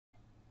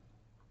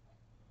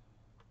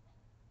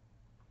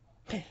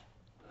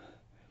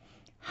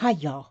Hi,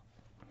 y'all.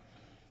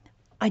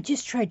 I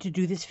just tried to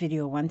do this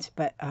video once,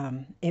 but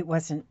it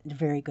wasn't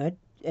very good,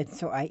 and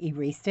so I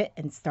erased it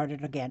and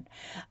started again.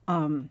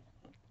 Um,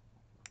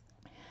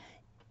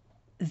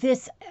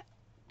 this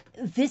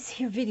this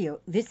here video,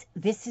 this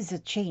is a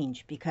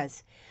change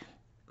because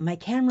my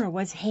camera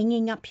was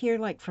hanging up here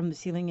like from the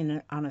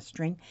ceiling on a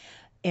string,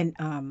 and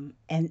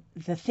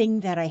the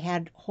thing that I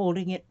had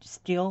holding it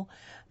still,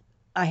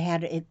 I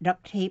had it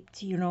duct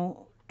taped,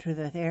 to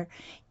the there,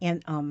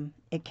 and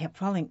it kept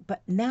falling.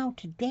 But now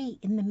today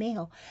in the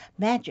mail,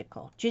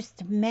 magical,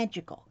 just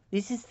magical.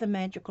 This is the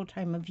magical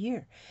time of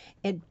year,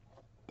 and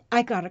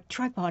I got a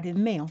tripod in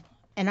the mail,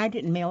 and I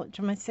didn't mail it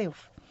to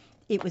myself.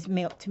 It was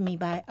mailed to me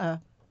by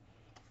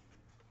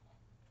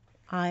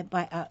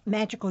a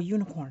magical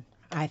unicorn,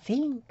 I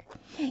think.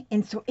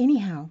 And so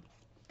anyhow,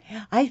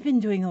 I've been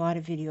doing a lot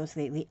of videos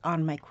lately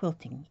on my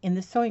quilting in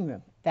the sewing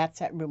room. That's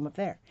that room up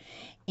there,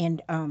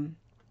 and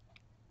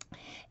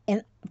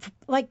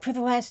like for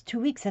the last 2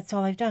 weeks, that's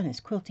all I've done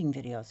is quilting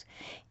videos,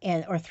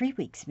 and or 3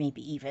 weeks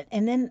maybe even.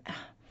 And then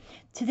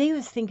today I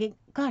was thinking,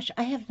 gosh,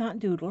 I have not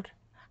doodled.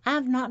 I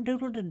have not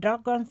doodled a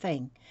doggone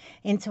thing.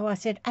 And so I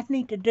said, I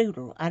need to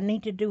doodle. I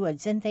need to do a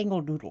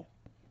Zentangle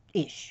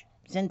doodle-ish.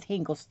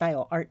 Zentangle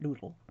style art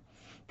doodle.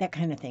 That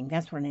kind of thing.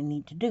 That's what I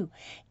need to do.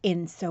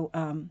 And so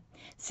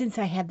since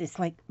I had this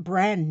like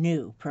brand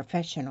new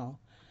professional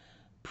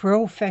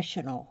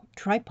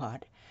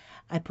tripod,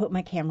 I put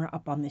my camera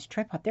up on this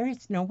tripod. There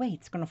is no way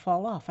it's going to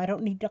fall off. I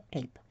don't need duct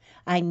tape.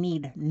 I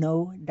need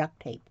no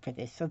duct tape for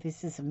this. So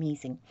this is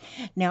amazing.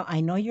 Now,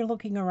 I know you're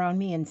looking around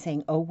me and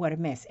saying, oh, what a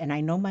mess. And I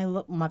know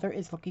my mother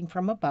is looking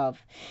from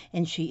above,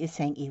 and she is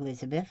saying,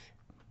 Elizabeth,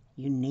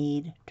 you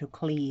need to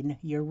clean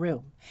your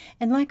room.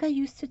 And like I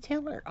used to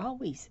tell her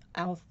always,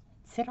 I'll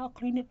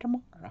clean it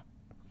tomorrow.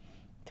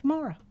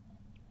 Tomorrow.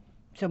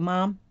 So,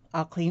 Mom,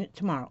 I'll clean it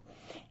tomorrow.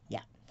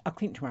 Yeah, I'll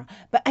clean it tomorrow.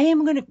 But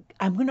I'm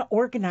gonna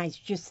organize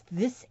just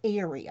this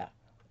area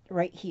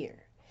right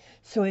here.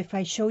 So if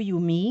I show you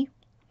me,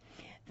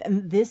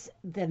 then this,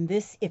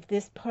 if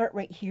this part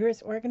right here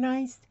is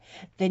organized,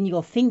 then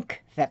you'll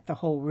think that the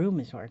whole room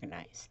is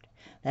organized.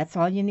 That's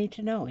all you need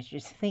to know is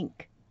just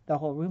think the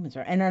whole room is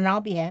organized, and then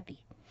I'll be happy.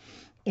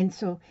 And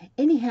so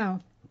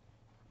anyhow,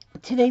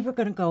 today we're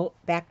gonna go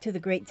back to the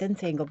Great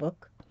Zentangle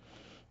book.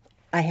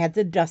 I had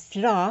to dust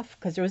it off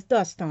because there was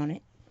dust on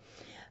it.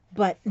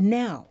 But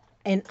now,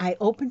 and I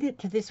opened it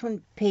to this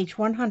one, page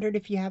 100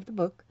 if you have the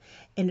book,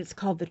 and it's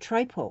called The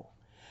Tripo.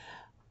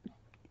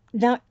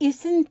 Now,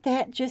 isn't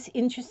that just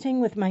interesting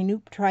with my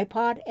new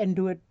tripod and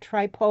do a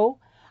tripo?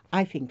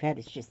 I think that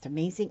is just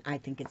amazing. I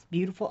think it's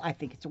beautiful. I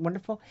think it's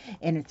wonderful,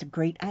 and it's a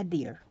great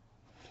idea.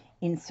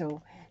 And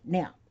so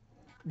now,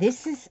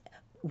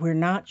 we're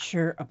not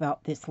sure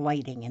about this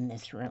lighting in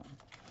this room.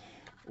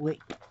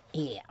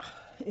 Yeah,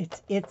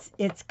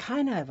 it's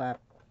kind of a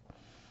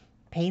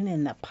pain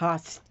in the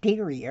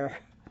posterior.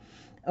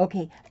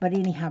 Okay, but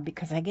anyhow,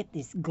 because I get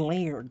this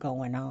glare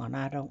going on,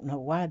 I don't know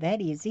why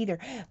that is either.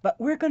 But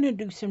we're going to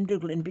do some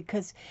doodling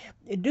because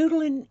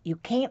doodling, you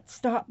can't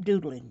stop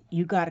doodling.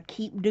 You got to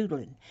keep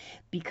doodling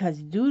because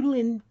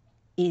doodling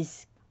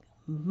is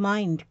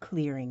mind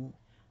clearing,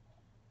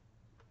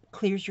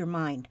 clears your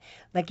mind.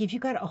 Like if you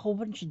got a whole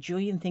bunch of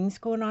jillion things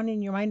going on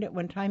in your mind at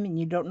one time and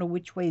you don't know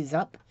which way is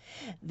up,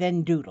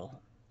 then doodle.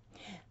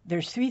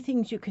 There's 3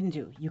 things you can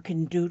do. You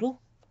can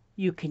doodle,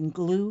 you can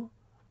glue,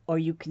 or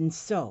you can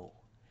sew.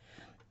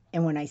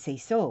 And when I say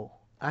sew,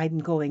 I'm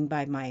going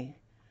by my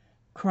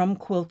crumb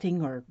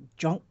quilting or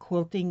junk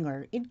quilting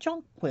or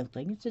junk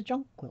quilting. It's a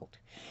junk quilt.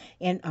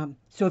 And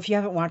so if you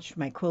haven't watched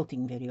my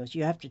quilting videos,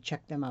 you have to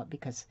check them out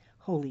because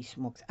holy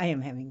smokes, I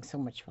am having so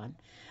much fun.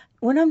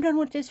 When I'm done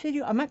with this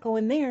video, I might go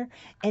in there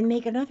and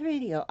make another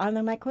video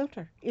on my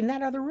quilter in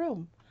that other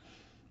room.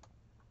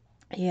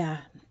 Yeah,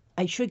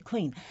 I should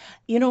clean.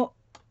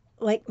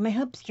 Like my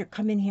hubster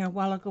come in here a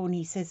while ago and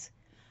he says,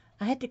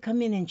 I had to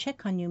come in and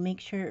check on you, make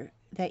sure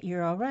that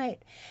you're all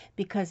right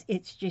because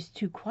it's just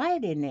too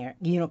quiet in there,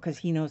 because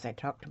he knows I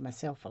talk to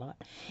myself a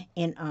lot.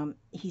 And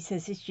he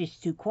says it's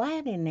just too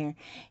quiet in there.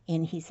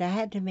 And he said I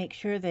had to make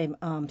sure the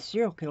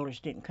serial killers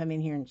didn't come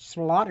in here and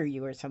slaughter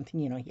you or something.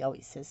 He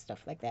always says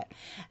stuff like that.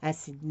 I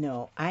said,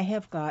 no, I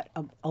have got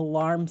an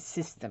alarm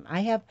system.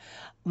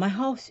 My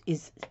house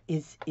is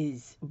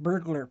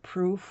burglar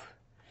proof.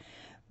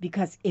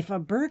 Because if a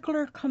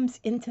burglar comes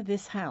into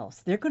this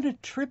house, they're going to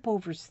trip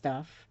over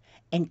stuff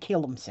and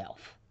kill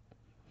himself.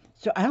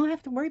 So I don't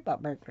have to worry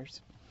about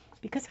burglars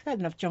because I got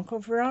enough junk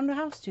over around the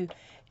house too.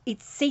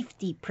 It's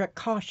safety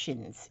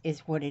precautions is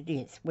what it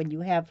is when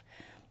you have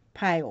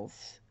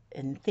piles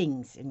and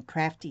things and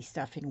crafty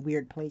stuff in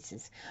weird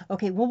places.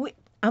 Okay, well,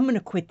 I'm going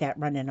to quit that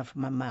running off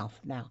my mouth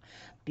now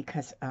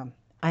because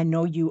I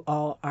know you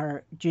all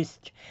are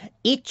just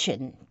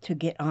itching to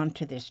get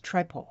onto this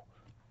tripo.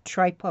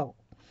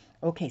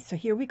 Okay, so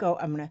here we go.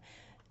 I'm going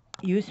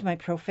to use my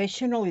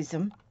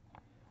professionalism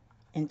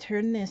and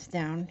turn this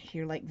down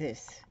here like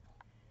this.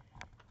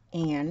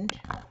 And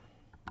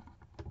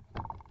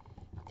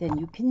then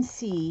you can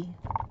see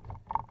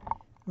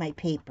my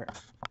paper.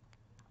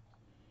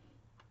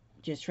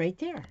 just right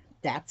there.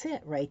 That's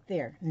it right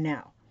there.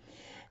 Now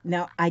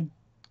I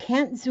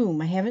can't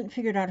zoom. I haven't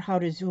figured out how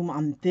to zoom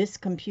on this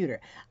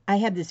computer. I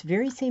had this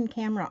very same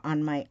camera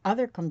on my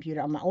other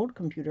computer, on my old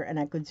computer, and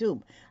I could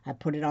zoom. I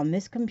put it on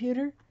this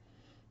computer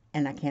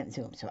and I can't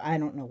zoom. So I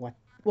don't know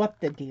what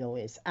the deal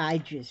is. I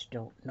just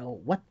don't know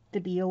what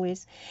the deal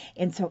is.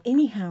 And so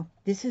anyhow,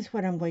 this is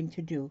what I'm going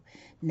to do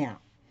now.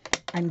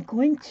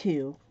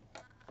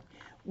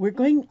 We're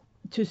going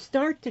to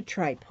start the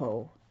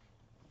tripo.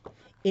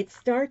 It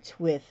starts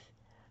with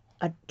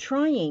a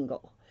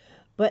triangle.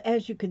 But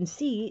as you can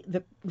see,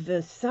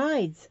 the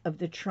sides of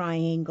the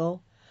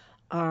triangle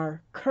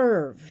are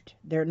curved.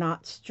 They're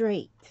not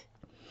straight.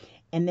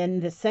 And then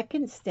the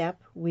second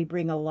step, we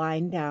bring a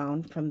line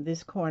down from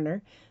this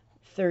corner.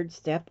 Third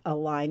step, a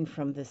line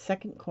from the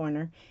second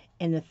corner.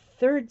 And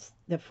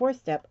the fourth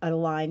step, a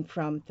line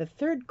from the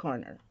third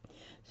corner.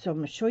 So I'm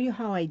going to show you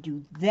how I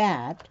do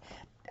that.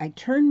 I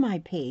turn my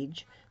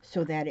page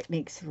so that it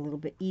makes it a little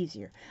bit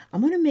easier.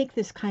 I'm going to make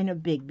this kind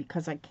of big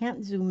because I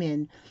can't zoom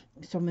in.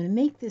 So I'm going to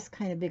make this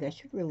kind of big. I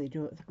should really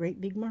do it with a great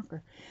big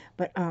marker.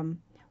 But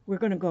we're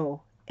going to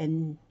go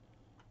and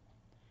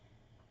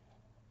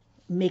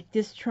make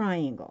this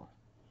triangle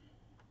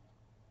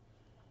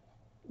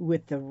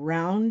with the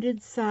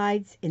rounded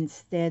sides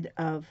instead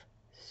of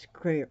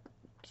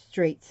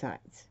straight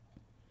sides.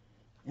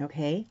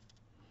 Okay?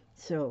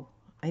 So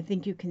I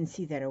think you can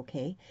see that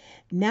okay.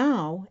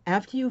 Now,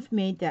 after you've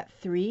made that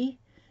 3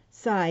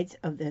 sides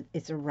of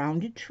it's a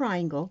rounded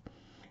triangle,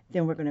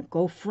 then we're going to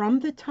go from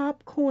the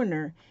top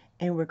corner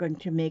and we're going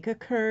to make a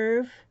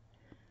curve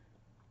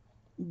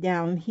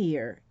down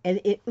here. And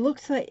it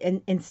looks like,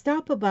 and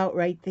stop about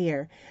right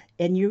there.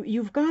 And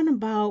you've gone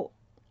about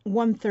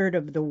 1/3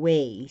 of the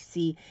way.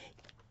 See,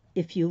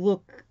 if you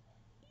look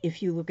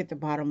at the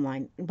bottom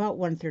line, about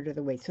 1/3 of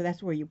the way. So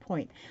that's where you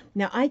point.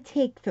 Now I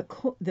take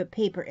the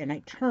paper and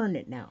I turn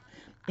it now.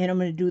 And I'm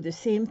going to do the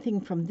same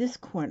thing from this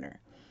corner.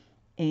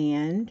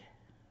 And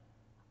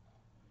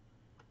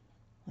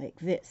like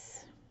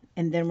this.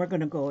 And then we're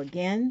going to go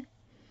again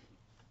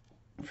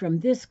from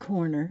this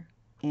corner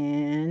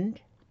and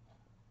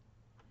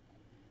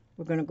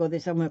we're going to go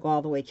this. I'm going to go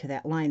all the way to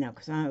that line now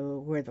because I know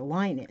where the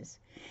line is.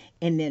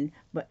 And then,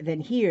 but then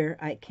here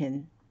I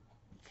can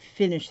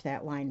finish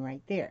that line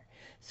right there.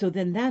 So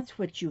then that's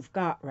what you've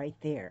got right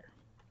there.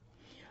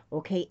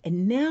 Okay,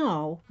 and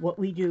now what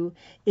we do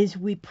is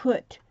we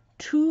put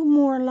 2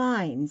 more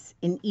lines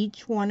in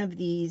each one of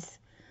these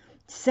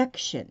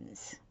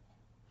sections.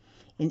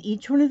 In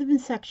each one of the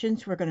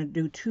sections, we're going to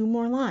do 2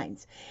 more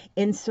lines.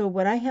 And so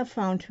what I have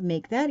found to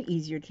make that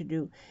easier to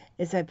do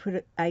is I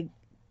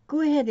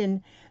go ahead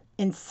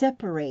and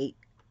separate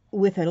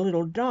with a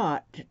little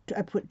dot.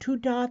 I put 2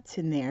 dots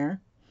in there.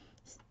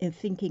 And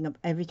thinking of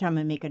every time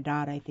I make a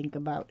dot, I think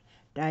about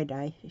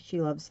Di. She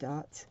loves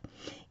dots.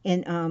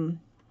 And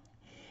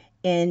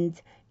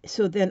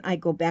so then I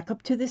go back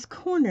up to this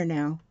corner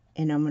now,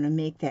 and I'm going to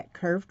make that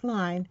curved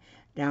line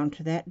down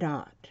to that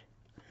dot.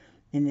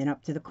 And then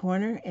up to the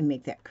corner and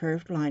make that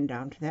curved line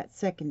down to that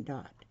second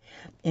dot.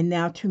 And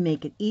now to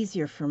make it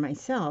easier for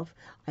myself,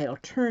 I'll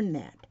turn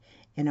that.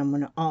 And I'm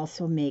going to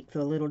also make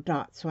the little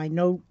dots so I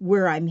know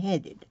where I'm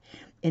headed.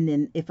 And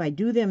then if I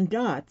do them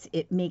dots,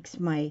 it makes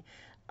my,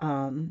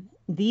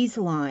 these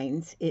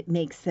lines, it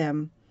makes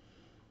them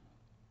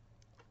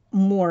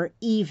more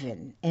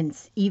even and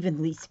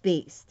evenly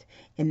spaced.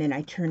 And then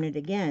I turn it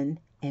again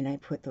and I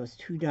put those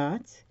 2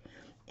 dots.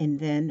 And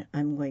then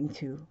I'm going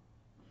to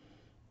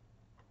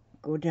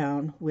go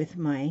down with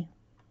my,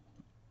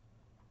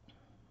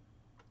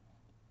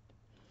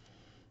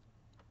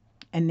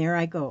 and there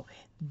I go.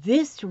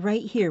 This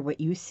right here, what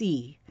you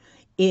see,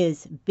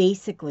 is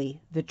basically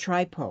the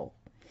tripo.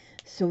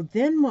 So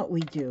then what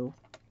we do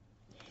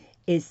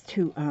is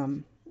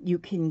to, you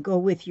can go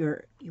with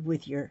your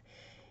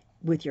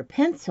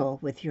pencil,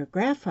 with your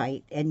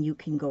graphite, and you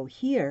can go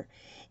here,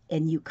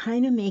 and you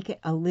kind of make it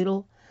a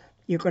little,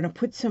 you're going to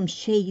put some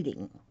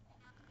shading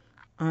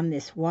on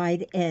this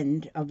wide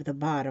end of the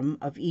bottom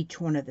of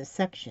each one of the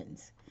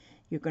sections.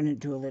 You're going to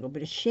do a little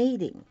bit of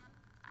shading.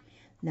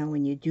 Now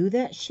when you do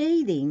that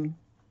shading,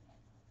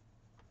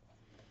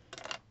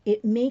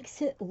 it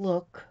makes it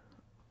look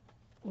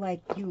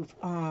like you've,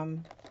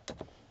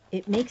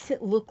 it makes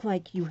it look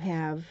like it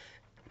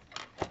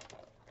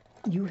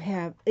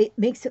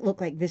makes it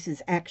look like this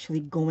is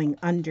actually going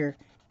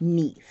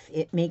underneath.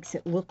 It makes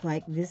it look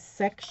like this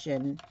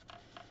section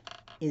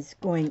is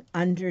going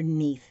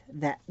underneath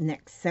that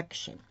next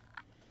section.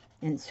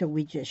 And so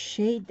we just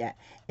shade that.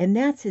 And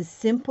that's as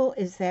simple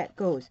as that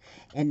goes.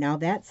 And now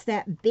that's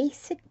that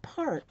basic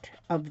part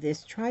of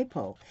this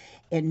tripo.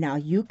 And now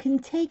you can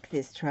take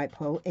this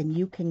tripo and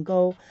you can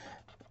go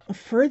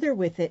further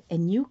with it,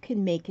 and you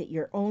can make it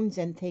your own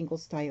Zentangle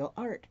style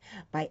art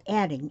by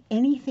adding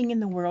anything in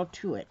the world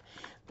to it.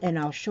 And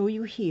I'll show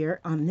you here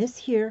on this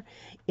here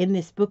in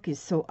this book is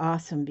so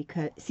awesome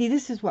because, see,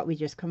 this is what we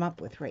just come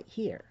up with right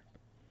here.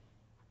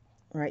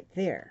 Right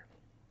there.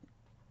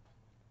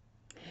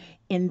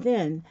 And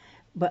then,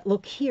 but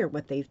look here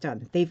what they've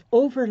done. They've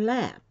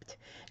overlapped.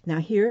 Now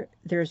here,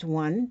 there's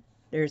 1,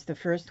 There's the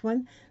first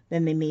one,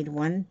 then they made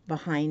one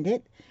behind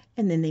it,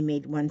 and then they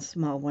made one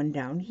small one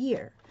down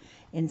here.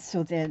 And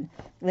so then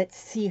let's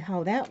see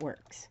how that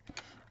works.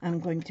 I'm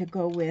going to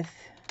go with,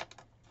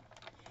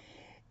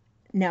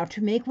 now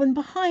to make one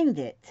behind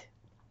it,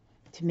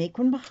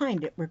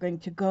 we're going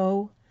to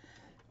go,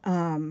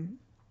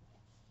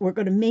 we're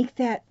going to make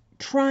that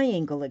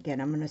triangle again.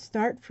 I'm going to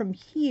start from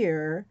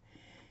here,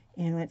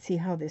 and let's see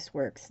how this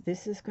works.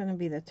 This is going to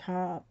be the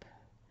top,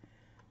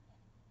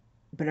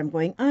 but I'm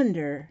going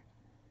under,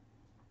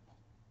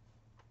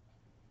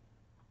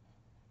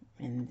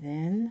 and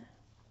then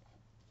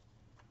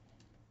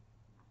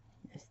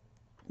this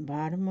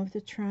bottom of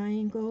the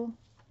triangle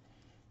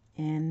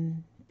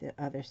and the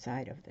other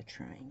side of the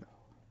triangle.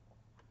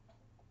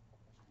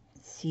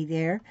 See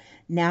there?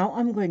 Now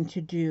I'm going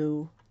to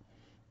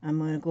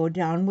go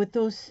down with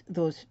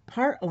those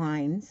part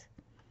lines.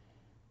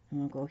 I'm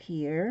going to go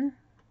here.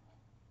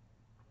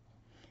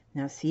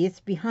 Now see, it's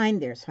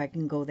behind there, so I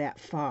can go that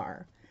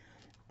far.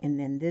 And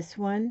then this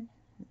one,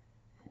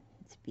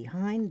 it's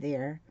behind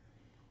there.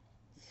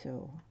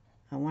 So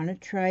I want to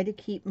try to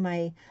keep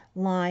my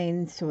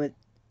line so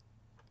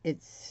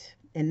it's,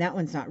 and that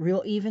one's not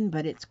real even,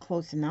 but it's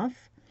close enough.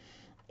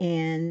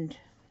 And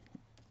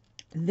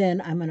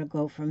then I'm going to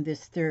go from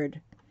this third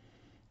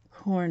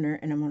corner,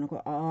 and I'm going to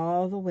go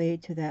all the way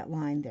to that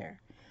line there.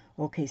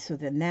 Okay, so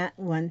then that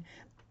one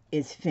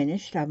is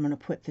finished. I'm going to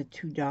put the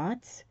 2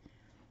 dots,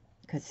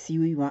 because see,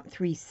 we want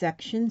 3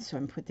 sections, so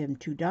I'm put them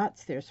 2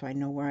 dots there so I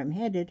know where I'm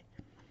headed.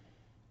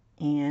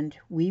 And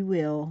we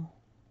will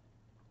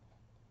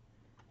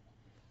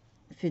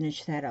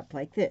finish that up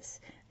like this,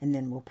 and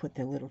then we'll put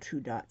the little 2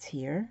 dots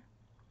here.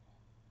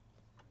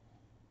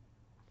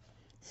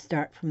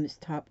 Start from this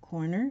top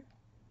corner,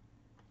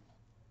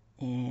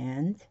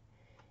 and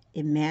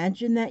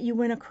imagine that you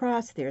went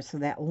across there, so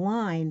that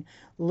line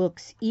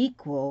looks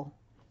equal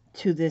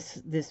to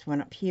this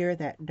one up here,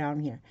 that down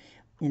here,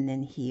 and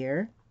then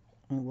here,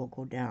 and we'll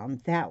go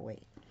down that way,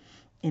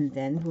 and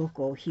then we'll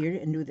go here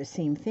and do the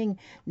same thing.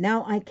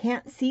 Now I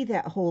can't see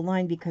that whole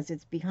line because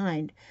it's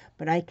behind,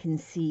 but I can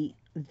see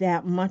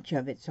that much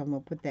of it, so I'm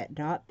going to put that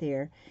dot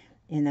there,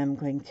 and I'm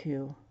going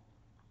to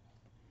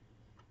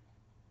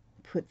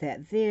put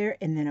that there,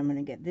 and then I'm going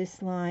to get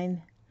this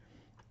line,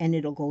 and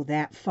it'll go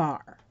that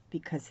far,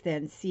 because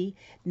then see,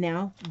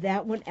 now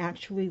that one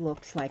actually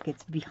looks like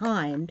it's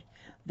behind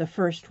the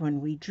first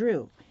one we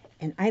drew.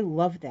 And I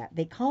love that.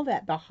 They call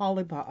that the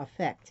Hollybaugh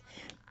effect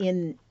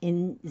in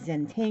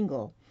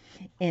Zentangle.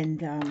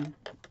 And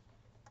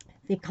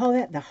they call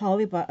that the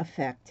Hollybaugh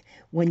effect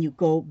when you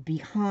go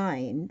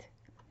behind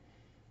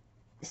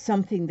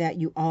something that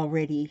you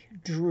already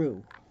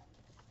drew.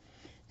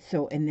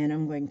 So, and then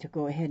I'm going to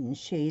go ahead and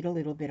shade a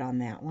little bit on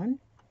that one.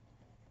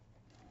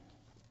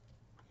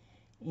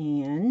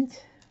 And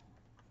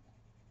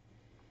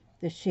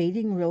the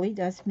shading really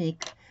does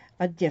make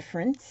a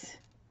difference.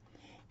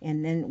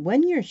 And then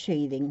when you're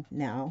shading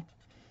now,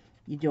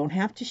 you don't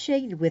have to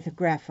shade with a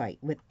graphite,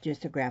 with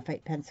just a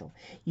graphite pencil.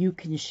 You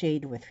can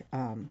shade with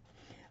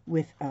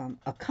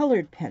a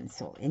colored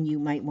pencil, and you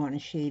might want to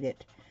shade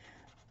it.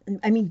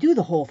 I mean, do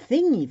the whole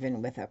thing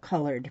even with a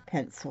colored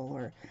pencil,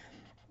 or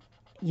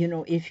you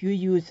know, if you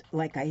use,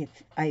 like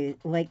I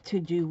like to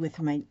do with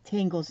my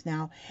tangles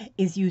now,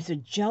 is use a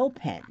gel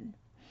pen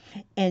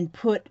and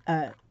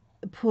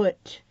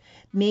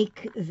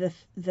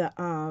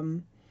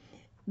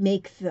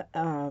make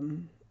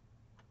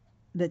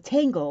the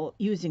tangle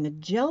using a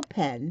gel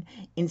pen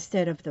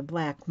instead of the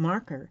black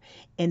marker,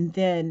 and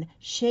then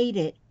shade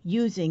it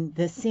using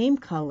the same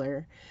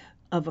color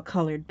of a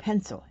colored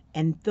pencil,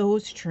 and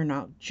those turn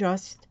out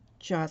just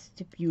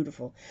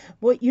beautiful.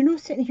 Well, you know,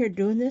 sitting here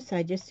doing this,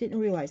 I just didn't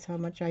realize how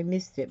much I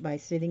missed it by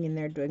sitting in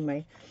there doing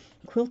my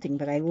quilting,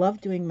 but I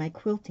love doing my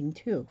quilting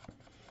too.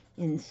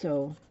 And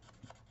so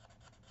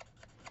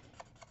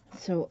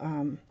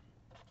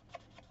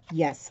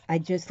yes, I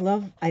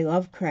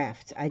love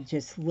crafts. I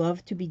just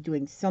love to be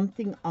doing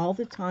something all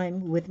the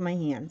time with my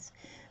hands.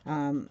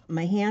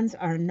 My hands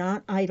are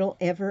not idle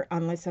ever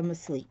unless I'm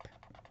asleep.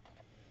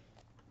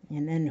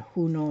 And then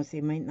who knows,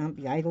 they might not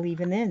be idle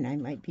even then. I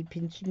might be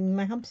pinching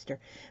my hamster.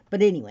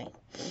 But anyway,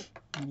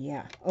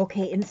 yeah.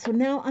 Okay, and so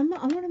now I'm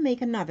going to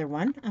make another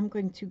one. I'm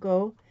going to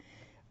go,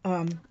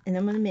 and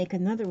I'm going to make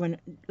another one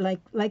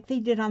like they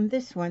did on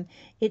this one.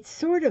 It's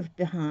sort of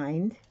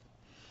behind.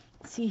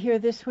 See here,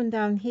 this one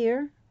down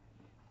here?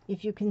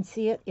 If you can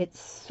see it, it's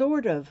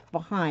sort of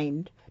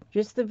behind.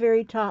 Just the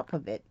very top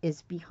of it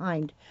is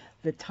behind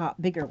the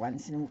top bigger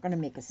ones. And we're going to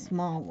make a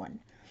small one.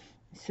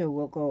 So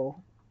we'll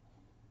go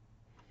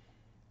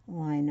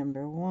line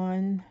number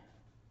 1,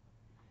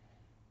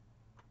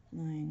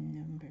 line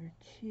number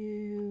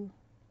 2.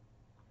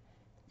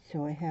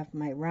 So I have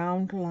my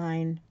round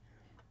line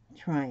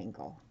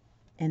triangle.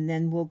 And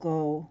then we'll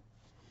go,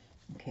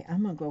 okay,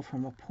 I'm going to go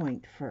from a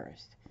point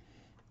first.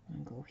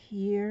 I'm going to go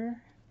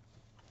here,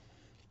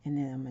 and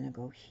then I'm going to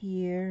go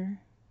here,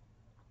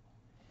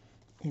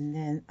 and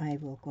then I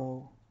will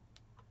go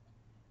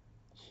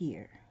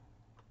here.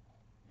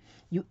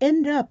 You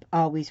end up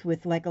always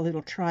with like a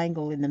little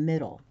triangle in the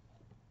middle.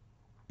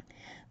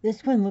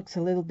 This one looks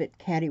a little bit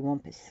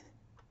cattywampus,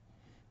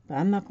 but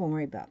I'm not going to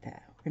worry about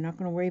that. We're not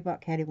going to worry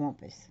about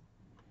cattywampus.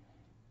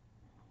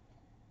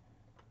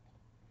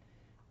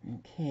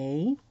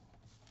 Okay.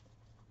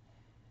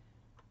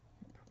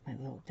 Put my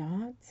little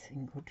dots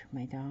and go to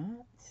my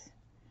dots.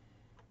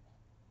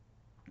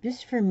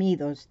 Just for me,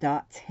 those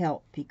dots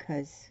help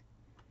because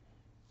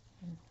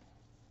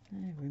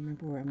I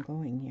remember where I'm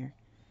going here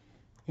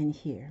and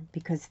here,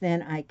 because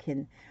then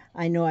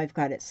I know I've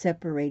got it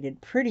separated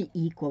pretty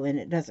equal, and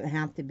it doesn't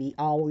have to be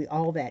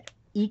all that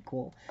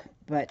equal,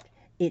 but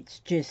it's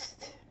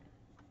just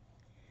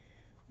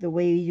the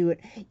way you do it.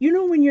 You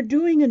know, when you're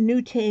doing a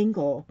new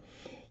tangle,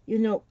 you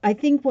know, I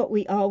think what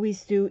we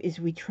always do is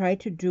we try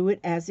to do it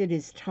as it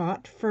is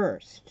taught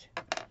first.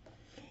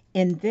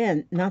 And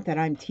then, not that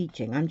I'm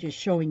teaching, I'm just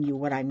showing you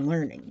what I'm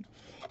learning.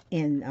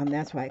 And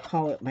that's why I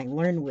call it my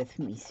Learn With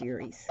Me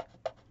series.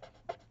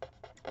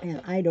 And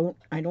I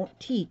don't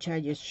teach, I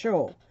just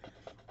show.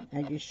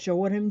 I just show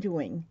what I'm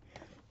doing.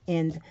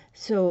 And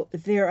so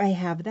there I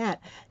have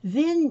that.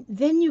 Then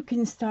you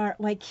can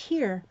start, like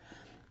here,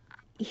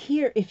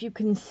 if you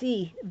can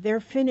see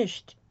their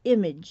finished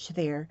image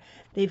there.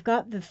 They've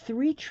got the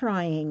 3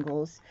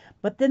 triangles,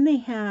 but then they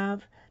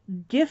have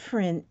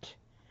different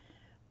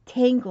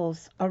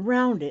tangles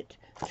around it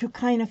to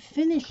kind of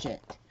finish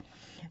it.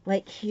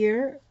 Like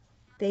here,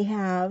 they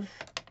have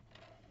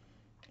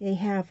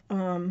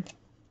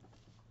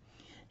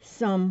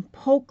some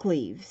poke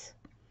leaves,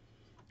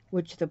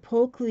 which the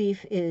poke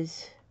leaf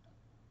is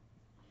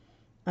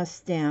a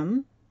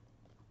stem,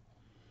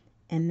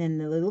 and then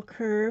the little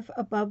curve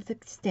above the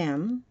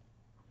stem,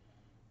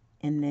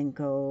 and then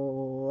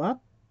go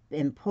up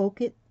and poke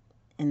it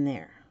in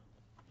there.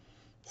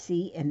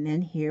 See, and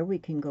then here we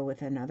can go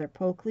with another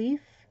poke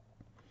leaf.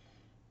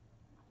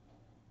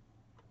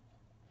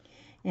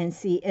 And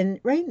see, and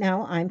right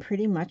now I'm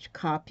pretty much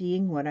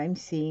copying what I'm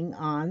seeing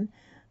on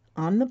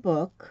the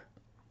book.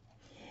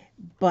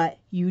 But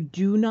you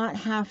do not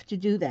have to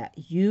do that.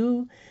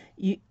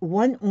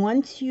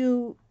 Once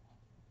you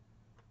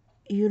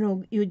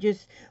know, you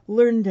just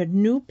learn the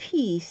new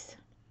piece,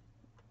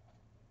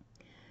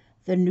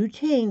 the new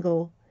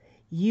tangle,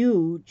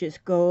 you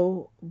just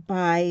go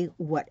by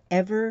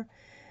whatever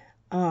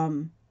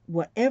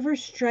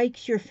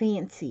strikes your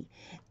fancy.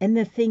 And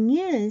the thing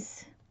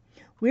is,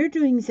 we're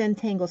doing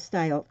Zentangle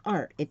style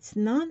art. It's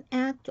not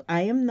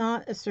I am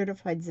not a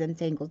certified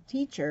Zentangle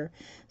teacher,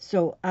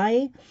 so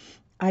I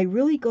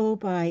really go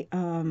by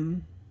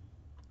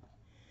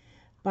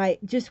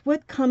just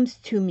what comes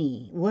to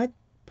me, what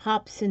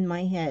pops in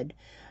my head,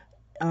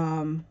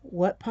 and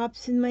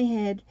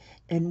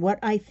what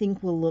I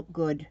think will look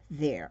good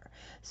there.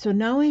 So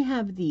now I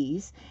have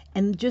these,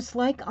 and just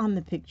like on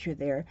the picture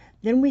there,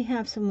 then we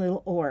have some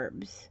little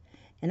orbs,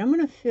 and I'm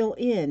going to fill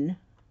in.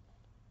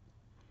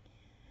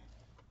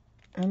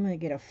 I'm going to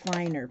get a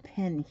finer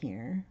pen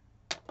here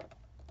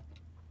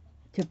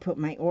to put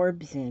my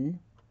orbs in.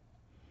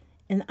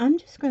 And I'm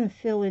just going to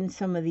fill in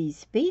some of these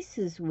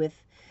spaces with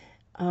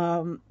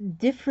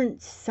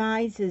different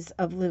sizes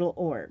of little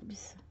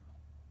orbs.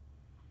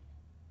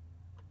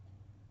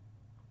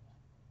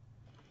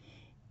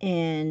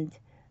 And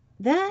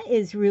that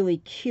is really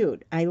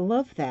cute. I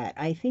love that.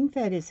 I think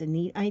that is a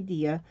neat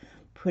idea,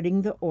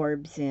 putting the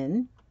orbs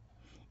in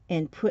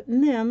and putting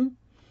them.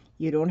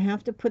 You don't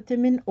have to put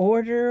them in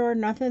order or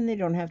nothing. They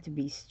don't have to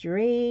be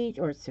straight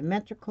or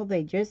symmetrical.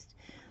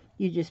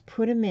 You just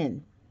put them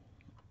in.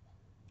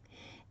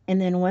 And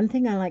then one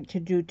thing I like to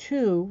do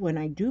too when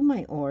I do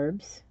my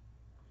orbs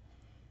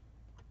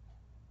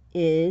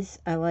is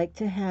I like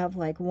to have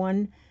like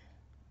one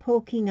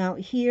poking out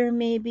here,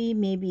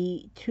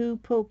 maybe 2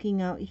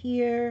 poking out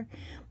here,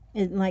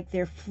 and like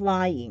they're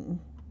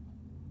flying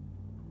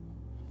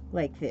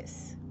like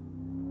this.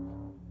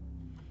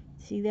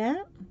 See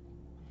that?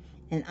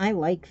 And I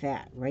like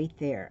that right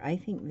there. I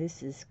think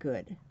this is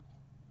good.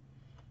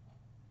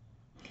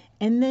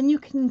 And then you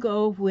can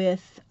go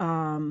with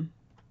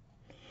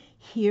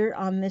here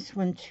on this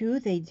one too.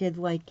 They did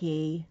like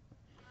a,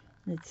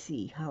 let's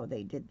see how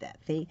they did that.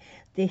 They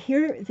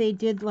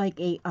did like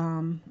a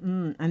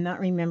I'm not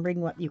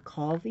remembering what you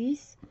call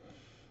these,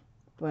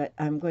 but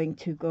I'm going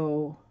to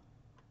go.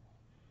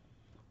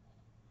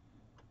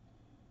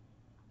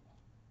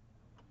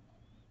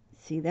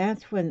 See,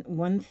 that's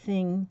one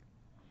thing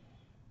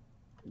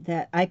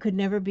that I could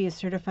never be a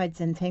certified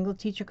Zentangle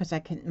teacher because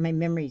my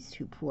memory is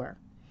too poor.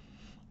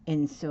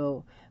 And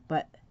so,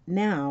 but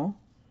now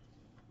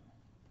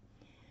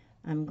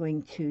I'm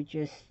going to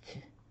just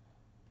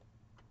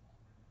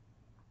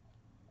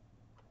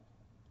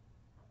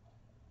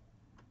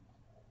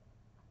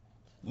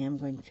I'm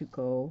going to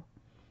go.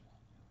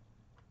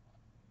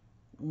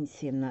 Let me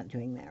see, I'm not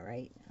doing that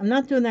right. I'm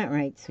not doing that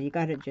right, so you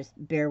got to just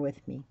bear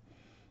with me.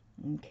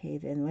 Okay,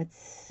 then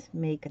let's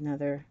make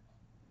the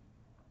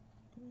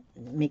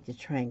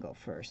triangle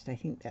first. I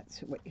think that's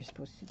what you're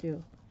supposed to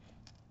do.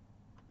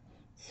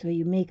 So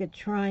you make a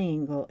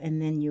triangle,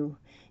 and then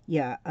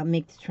I'll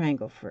make the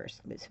triangle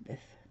first,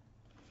 Elizabeth.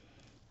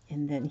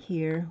 And then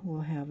here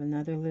we'll have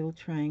another little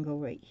triangle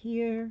right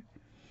here.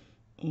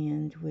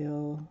 and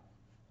we'll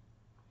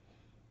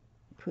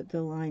put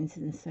the lines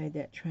inside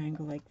that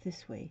triangle like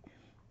this way.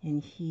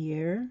 And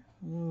here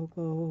we'll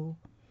go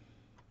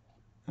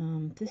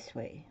this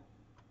way.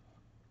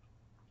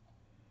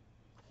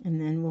 And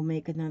then we'll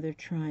make another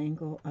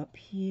triangle up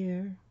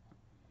here.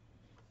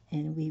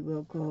 And we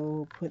will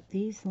go put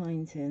these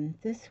lines in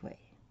this way.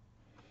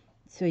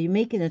 So you're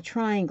making a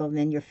triangle, and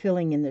then you're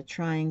filling in the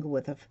triangle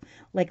with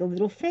like a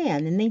little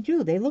fan. And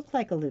they look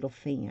like a little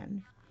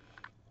fan.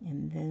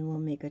 And then we'll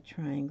make a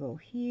triangle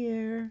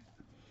here.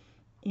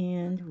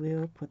 And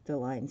we'll put the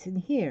lines in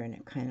here, and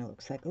it kind of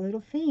looks like a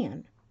little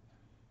fan.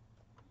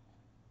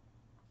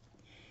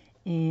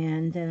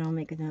 And then I'll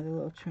make another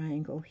little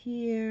triangle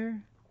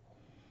here.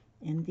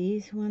 And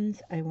these ones,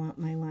 I want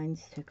my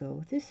lines to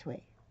go this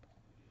way.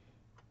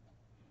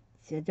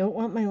 See, I don't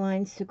want my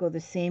lines to go the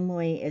same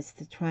way as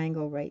the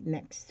triangle right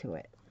next to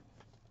it.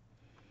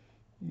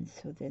 And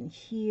so then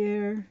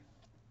here,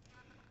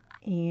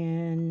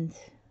 and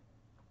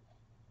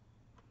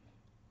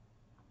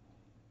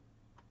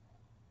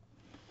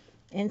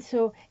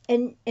so,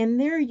 and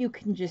there you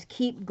can just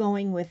keep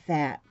going with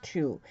that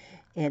too.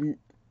 And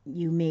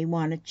you may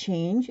want to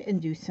change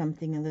and do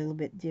something a little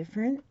bit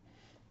different.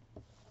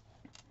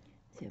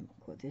 So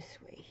we'll go this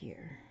way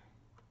here.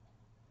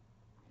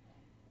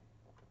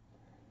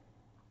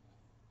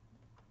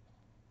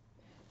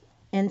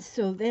 And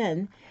so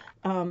then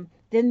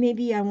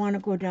maybe I want to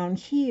go down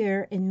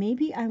here, and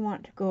maybe I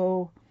want to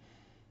go,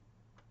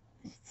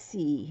 let's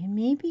see,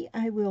 maybe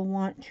I will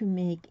want to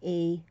make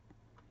a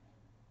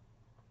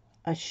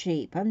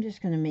shape. I'm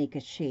just going to make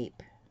a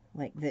shape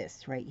like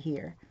this right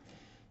here.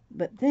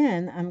 But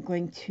then I'm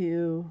going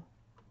to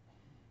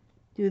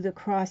do the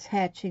cross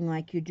hatching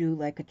like you do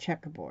like a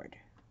checkerboard.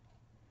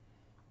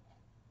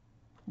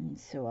 And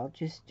so I'll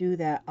just do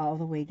that all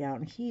the way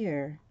down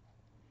here.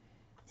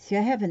 See,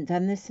 I haven't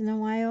done this in a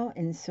while,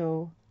 and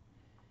so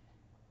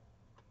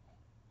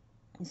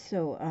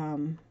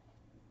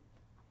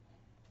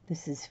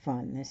this is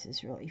fun. This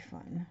is really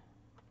fun.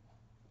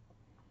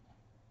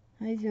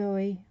 Hi,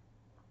 Zoe.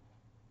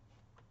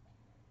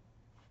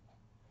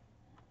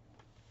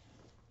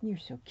 You're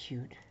so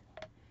cute.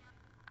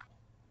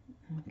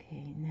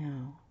 Okay,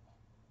 now,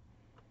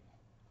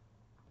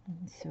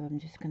 so I'm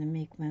just going to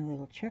make my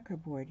little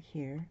checkerboard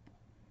here.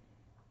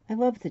 I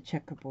love the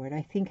checkerboard.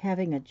 I think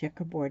having a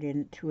checkerboard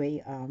into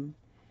a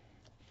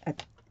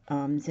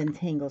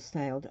Zentangle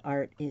styled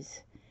art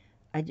is,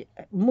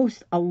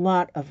 a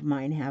lot of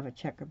mine have a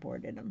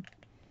checkerboard in them.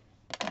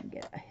 Let me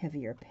get a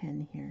heavier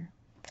pen here.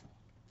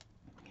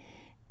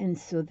 And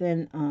so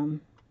then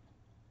I'm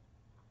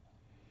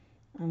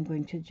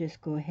going to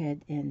just go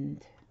ahead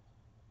and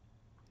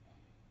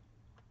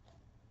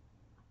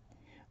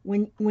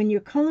when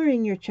you're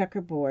coloring your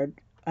checkerboard,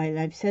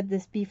 I've said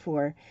this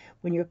before,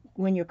 when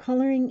you're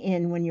coloring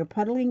in, when you're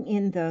puddling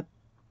in the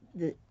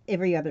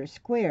every other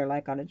square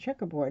like on a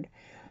checkerboard,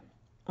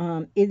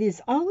 it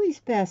is always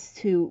best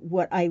to,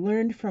 what I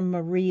learned from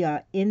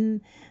Maria,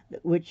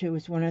 which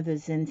was one of the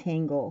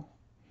Zentangle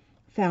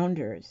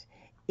founders,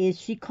 is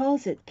she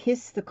calls it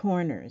kiss the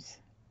corners.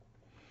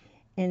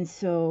 And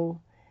so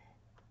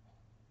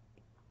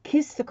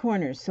kiss the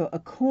corners. So a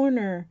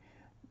corner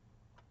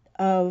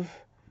of,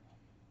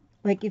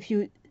 like if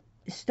you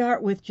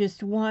start with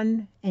just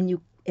one and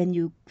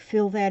you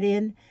fill that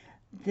in,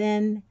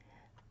 then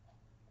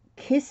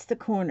kiss the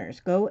corners.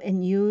 Go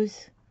and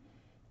use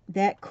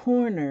that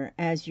corner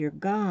as your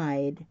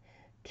guide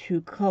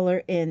to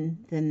color in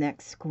the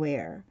next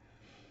square.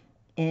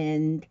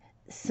 And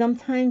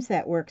sometimes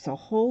that works a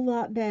whole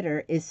lot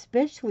better,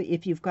 especially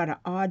if you've got an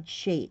odd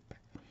shape.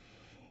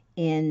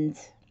 And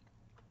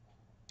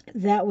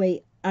that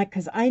way,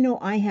 because I know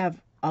I have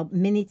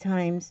many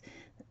times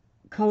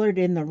colored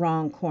in the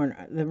wrong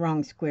corner, the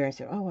wrong square. I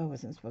said, oh, I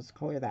wasn't supposed to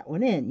color that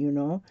one in, you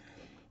know.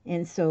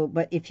 And so,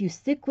 but if you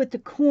stick with the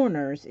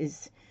corners,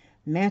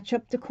 match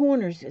up the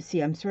corners.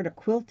 See, I'm sort of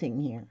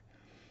quilting here.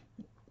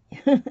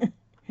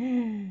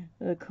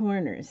 The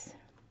corners.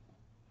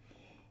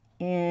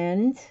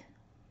 And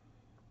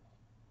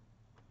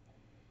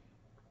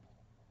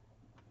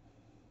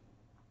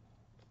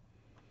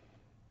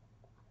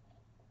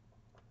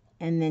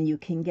then you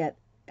can get,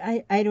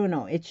 I don't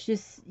know, it's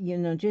just,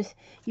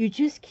 you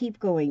just keep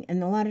going.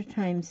 And a lot of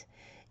times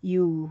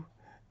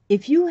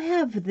if you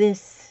have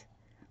this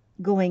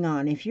going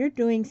on, if you're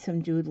doing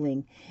some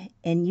doodling,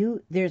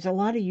 and there's a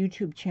lot of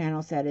YouTube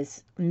channels that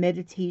is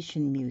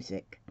meditation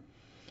music,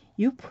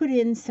 you put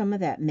in some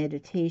of that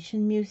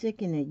meditation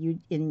music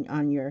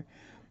on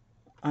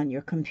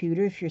your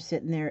computer, if you're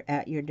sitting there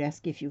at your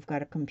desk, if you've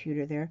got a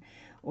computer there,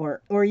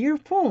 or your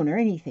phone or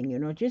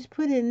anything, just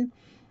put in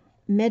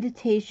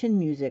meditation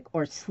music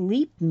or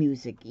sleep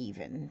music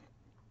even.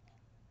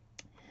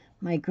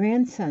 My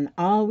grandson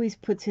always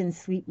puts in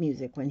sleep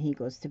music when he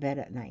goes to bed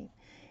at night.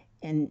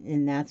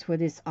 And that's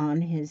what is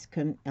on his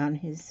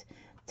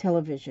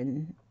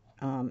television,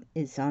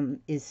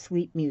 is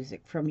sleep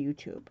music from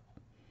YouTube.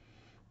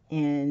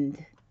 And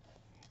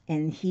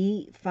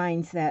he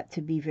finds that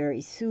to be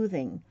very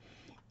soothing.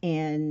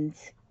 And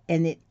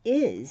And it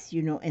is,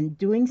 you know, and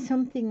doing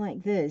something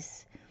like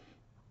this,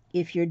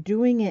 if you're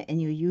doing it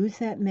and you use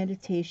that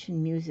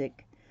meditation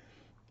music,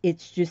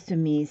 it's just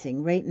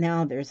amazing. Right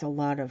now, there's a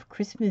lot of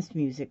Christmas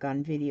music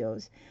on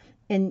videos,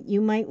 and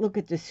you might look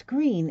at the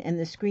screen, and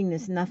the screen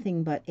is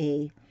nothing but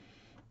a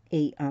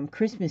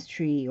Christmas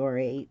tree or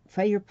a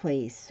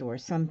fireplace or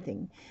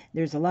something.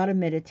 There's a lot of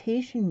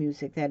meditation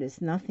music that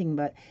is nothing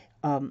but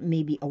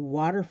maybe a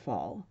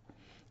waterfall,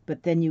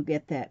 but then you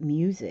get that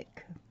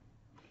music.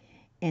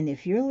 And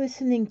if you're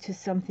listening to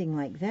something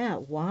like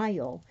that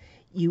while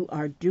you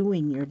are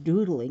doing your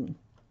doodling,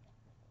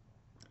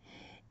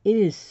 it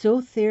is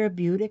so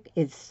therapeutic,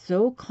 it's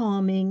so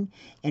calming,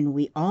 and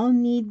we all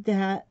need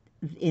that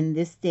in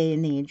this day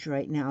and age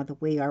right now, the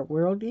way our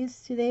world is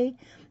today.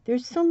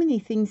 There's so many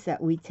things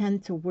that we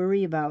tend to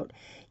worry about,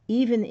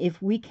 even if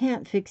we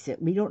can't fix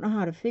it. We don't know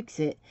how to fix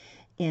it,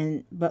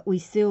 but we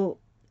still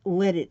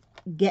let it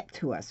get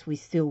to us. We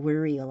still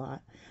worry a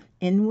lot.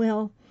 And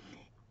well,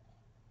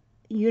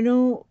 you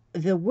know,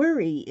 the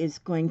worry is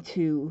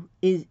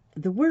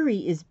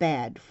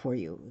bad for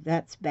you.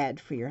 That's bad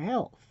for your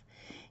health.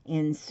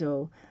 And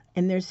so,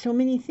 and there's so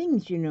many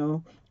things, you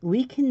know,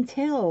 we can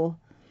tell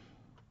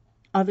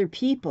other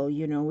people,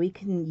 you know, we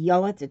can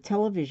yell at the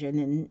television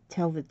and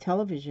tell the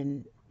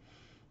television,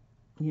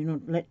 you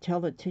know, tell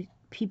the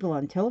people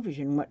on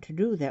television what to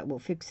do that will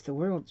fix the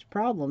world's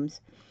problems,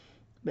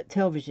 but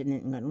television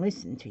isn't going to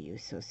listen to you.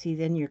 So see,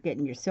 then you're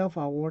getting yourself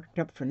all worked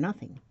up for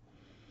nothing.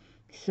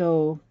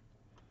 So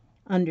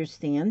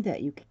understand that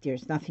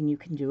there's nothing you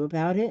can do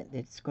about it.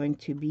 It's going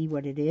to be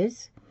what it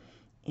is.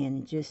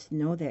 And just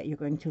know that you're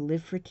going to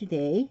live for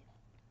today,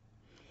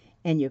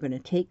 and you're going to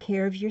take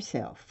care of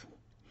yourself.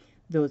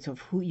 Those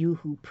of you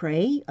who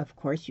pray, of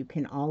course, you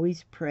can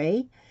always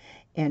pray,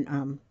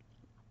 and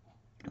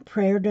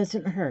prayer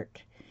doesn't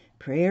hurt.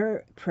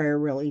 Prayer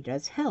really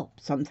does help.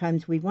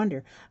 Sometimes we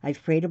wonder,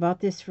 I've prayed about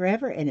this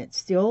forever and it's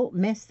still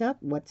messed up.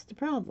 What's the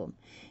problem?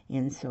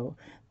 And so,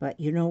 but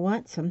you know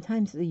what?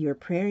 Sometimes you're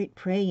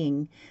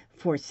praying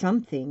for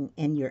something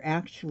and you're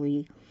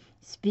actually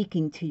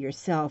speaking to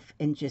yourself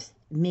and just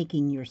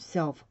making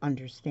yourself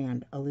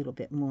understand a little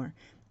bit more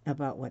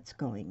about what's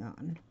going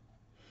on.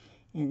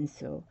 And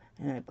so,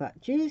 and I've got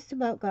just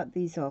about got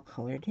these all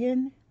colored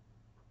in.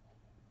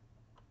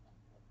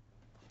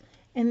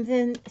 And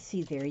then,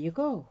 see, there you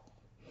go.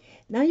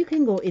 Now you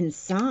can go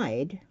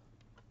inside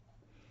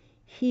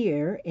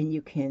here and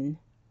you can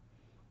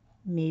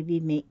maybe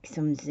make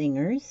some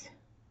zingers.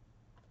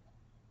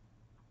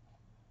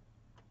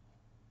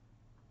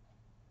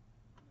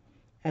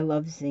 I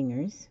love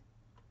zingers.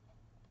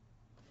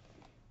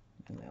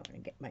 I'm going to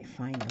get my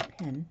finer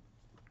pen.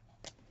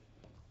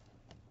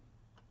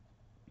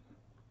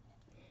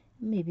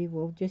 Maybe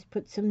we'll just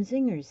put some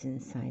zingers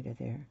inside of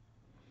there.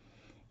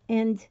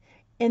 And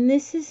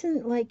this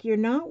isn't like, you're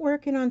not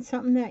working on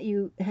something that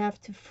you have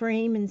to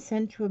frame and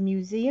send to a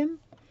museum.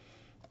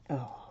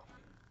 Oh,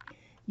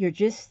 you're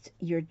just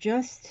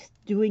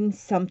doing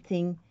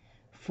something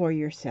for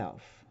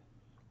yourself.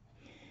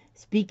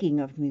 Speaking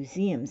of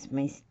museums,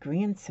 my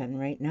grandson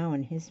right now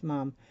and his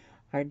mom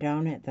are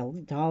down at the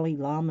Dalai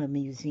Lama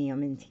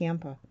Museum in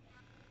Tampa.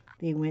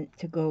 They went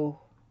to go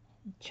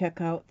check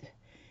out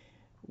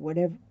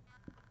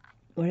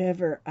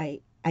whatever.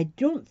 I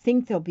don't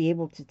think they'll be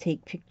able to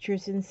take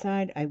pictures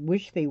inside. I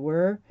wish they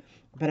were,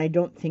 but I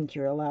don't think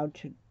you're allowed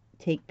to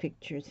take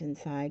pictures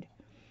inside.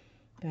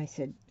 But I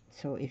said,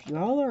 so if you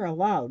all are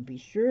allowed, be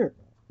sure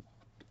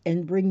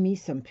and bring me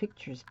some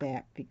pictures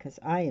back because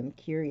I am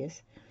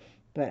curious.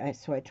 But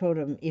so I told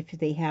them if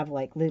they have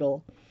like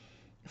little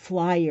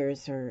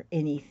flyers or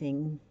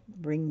anything,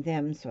 bring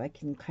them so I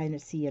can kind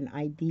of see an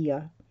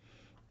idea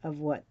of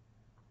what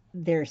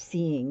they're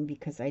seeing,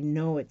 because I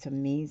know it's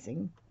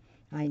amazing.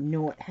 I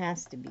know it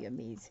has to be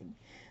amazing.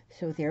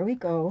 So there we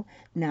go.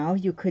 Now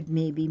you could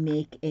maybe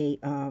make a,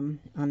 on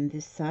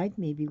this side,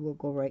 maybe we'll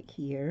go right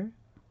here.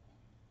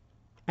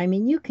 I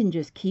mean, you can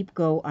just keep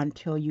go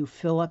until you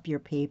fill up your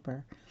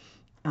paper.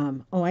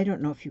 Oh, I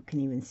don't know if you can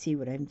even see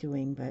what I'm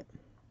doing, but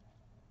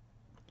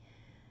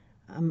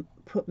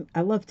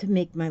I love to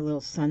make my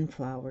little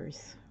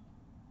sunflowers.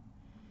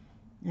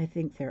 I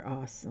think they're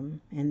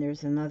awesome. And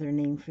there's another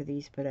name for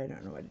these, but I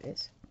don't know what it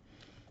is.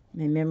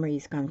 My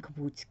memory's gone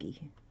kabutsky.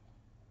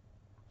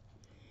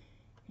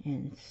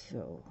 And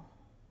so,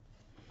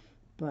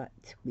 but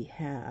we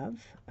have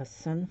a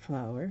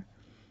sunflower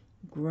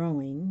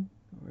growing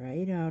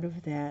right out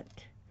of that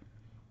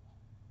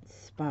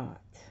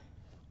spot.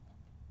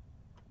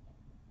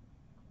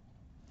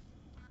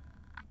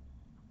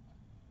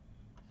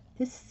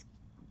 This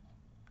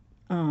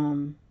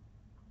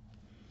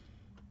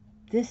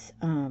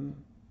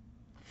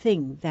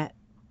thing, that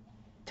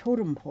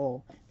totem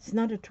pole, it's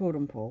not a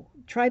totem pole,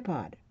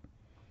 tripod.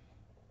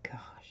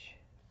 Gosh,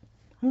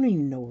 I don't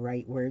even know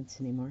right words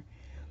anymore.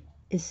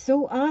 It's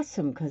so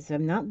awesome because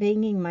I'm not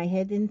banging my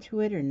head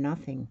into it or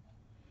nothing.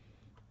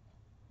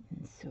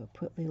 And so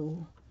put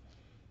little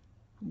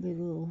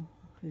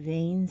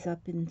veins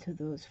up into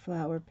those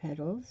flower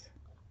petals.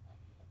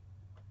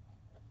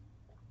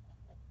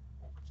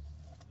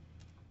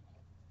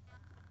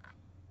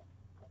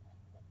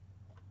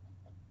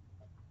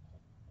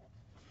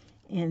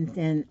 And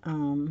then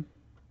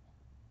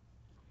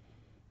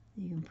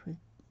you can put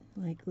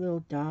like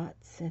little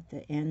dots at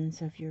the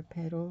ends of your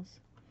petals.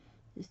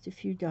 Just a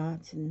few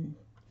dots, and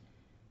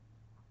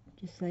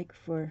just like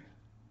for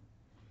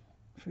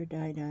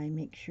Dye,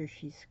 make sure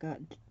she's got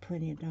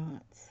plenty of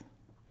dots.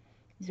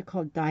 These are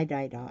called Dye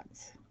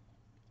dots.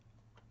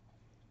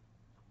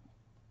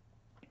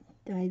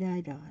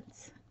 Dye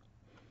dots.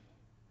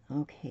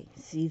 Okay,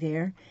 see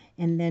there?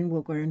 And then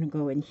we're going to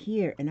go in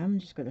here, and I'm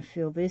just going to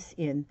fill this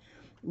in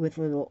with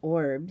little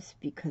orbs,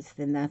 because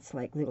then that's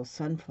like little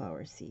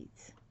sunflower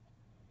seeds.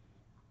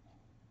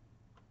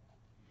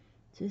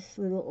 Just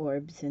little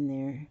orbs in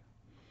there,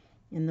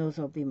 and those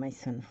will be my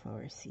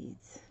sunflower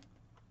seeds.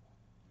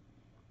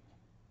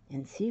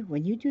 And see,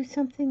 when you do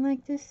something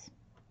like this,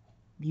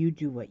 you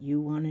do what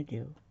you want to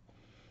do.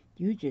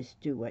 You just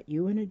do what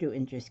you want to do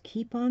and just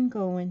keep on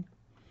going.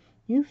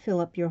 You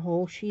fill up your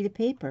whole sheet of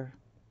paper.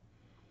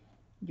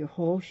 Your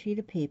whole sheet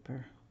of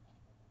paper.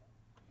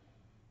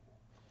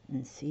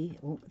 And see,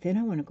 oh, then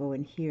I want to go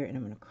in here and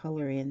I'm going to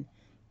color in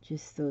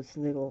just those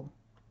little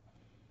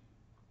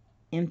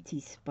empty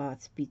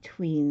spots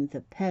between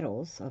the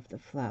petals of the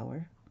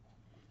flower.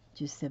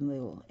 Just some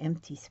little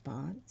empty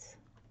spots.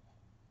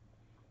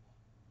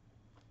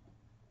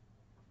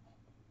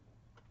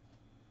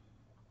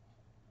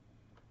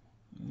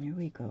 There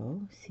we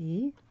go,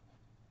 see?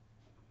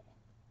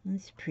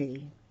 That's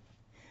pretty.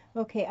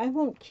 Okay, I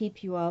won't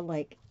keep you all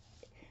like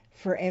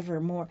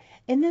forevermore.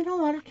 And then a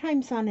lot of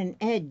times on an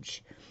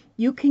edge,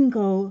 you can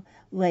go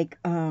like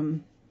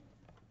on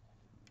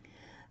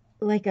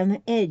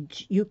the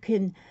edge, you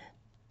can,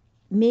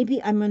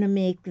 maybe I'm going to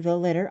make the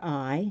letter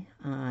I,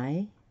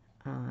 and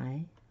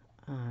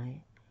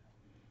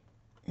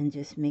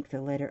just make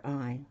the letter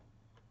I.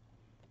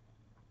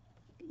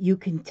 You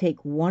can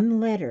take one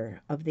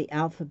letter of the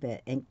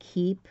alphabet and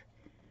keep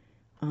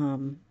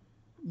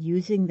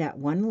using that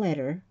one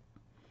letter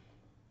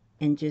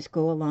and just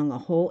go along a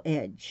whole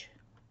edge.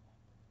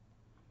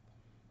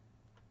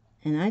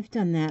 And I've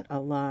done that a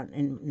lot,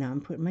 and now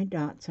I'm putting my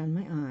dots on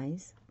my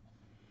eyes.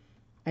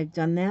 I've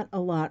done that a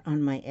lot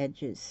on my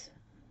edges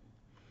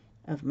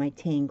of my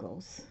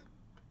tangles.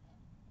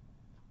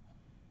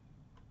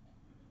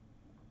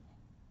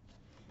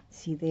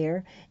 See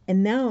there?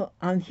 And now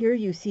on here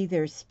you see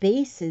there's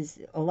spaces,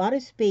 a lot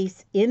of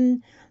space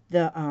in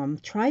the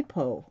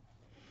tripo.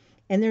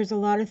 And there's a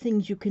lot of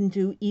things you can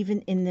do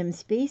even in them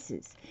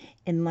spaces.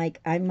 And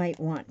like I might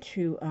want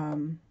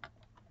to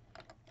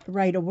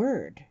write a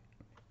word.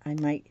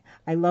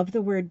 I love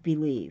the word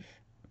believe.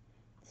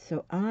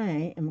 So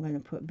I am going to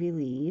put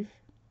believe.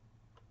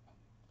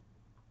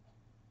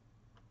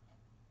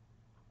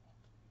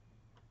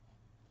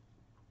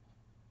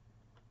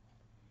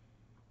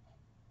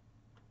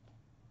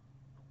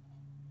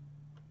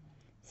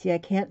 See, I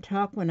can't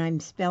talk when I'm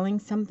spelling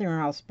something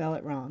or I'll spell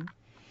it wrong.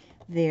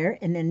 There,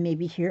 and then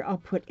maybe here I'll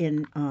put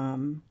in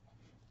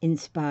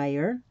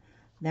inspire.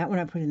 That one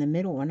I put in the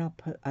middle one. I'll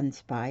put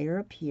inspire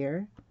up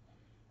here.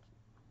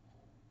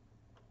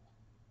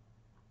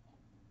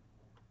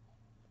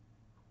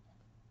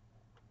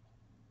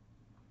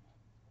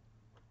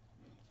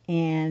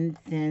 And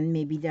then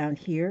maybe down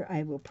here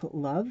I will put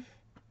love.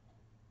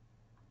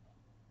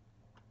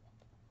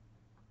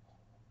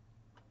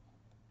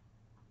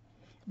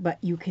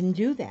 But you can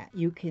do that.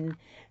 You can,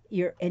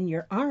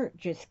 your art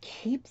just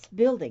keeps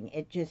building.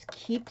 It just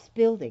keeps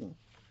building.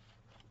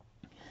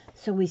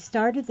 So we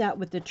started that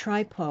with the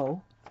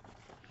tripo.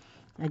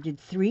 I did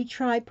 3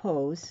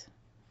 tripos.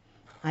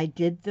 I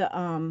did the,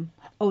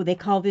 oh, they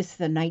call this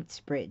the knight's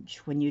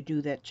bridge when you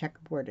do that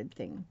checkerboarded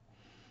thing.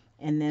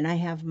 And then I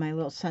have my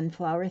little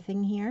sunflower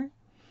thing here.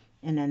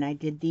 And then I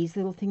did these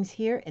little things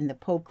here, and the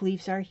poke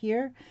leaves are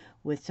here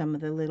with some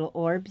of the little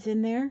orbs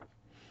in there.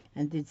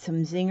 And did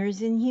some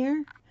zingers in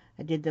here.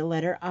 I did the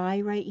letter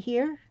I right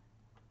here.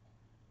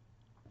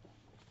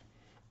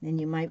 Then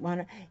you might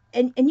want to,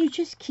 and you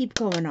just keep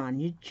going on.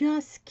 You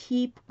just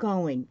keep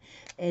going.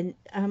 And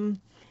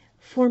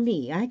for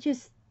me, I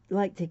just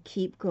like to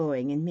keep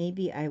going. And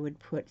maybe I would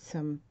put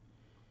some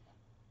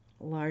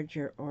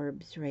larger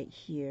orbs right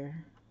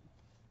here.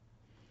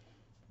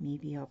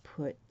 Maybe I'll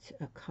put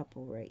a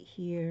couple right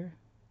here.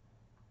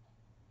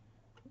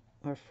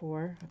 Or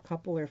 4, a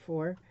couple or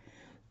 4.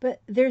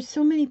 But there's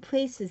so many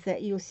places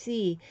that you'll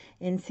see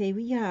and say,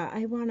 well, yeah,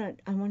 I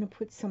wanna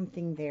put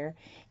something there.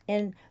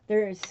 And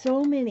there are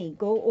so many.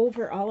 Go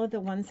over all of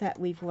the ones that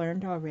we've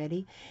learned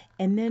already.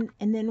 And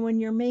then when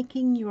you're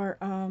making your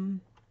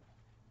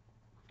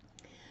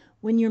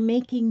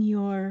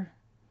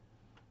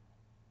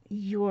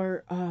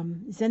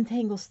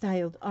Zentangle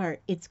styled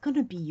art, it's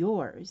gonna be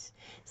yours.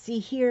 See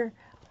here,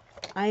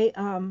 I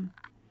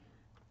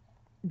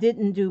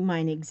didn't do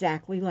mine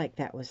exactly like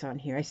that was on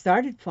here. I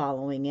started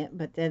following it,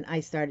 but then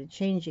I started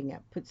changing it.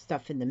 Put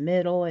stuff in the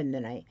middle, and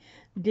then I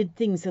did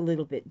things a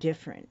little bit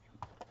different.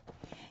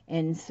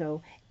 And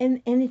so,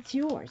 and it's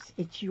yours.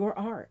 It's your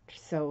art.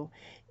 So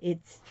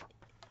it's,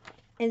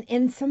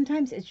 and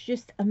sometimes it's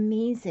just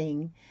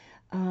amazing.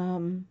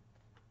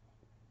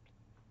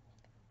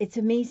 It's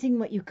amazing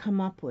what you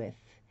come up with.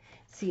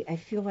 See, I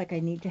feel like I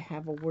need to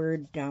have a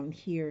word down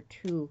here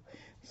too.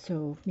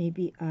 So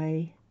maybe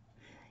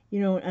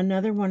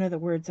another one of the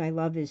words I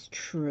love is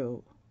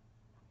true.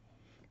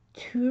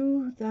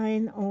 To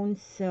thine own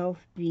self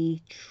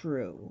be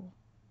true.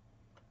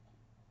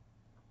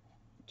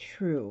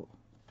 True.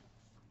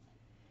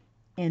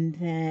 And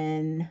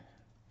then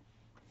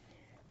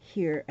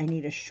here, I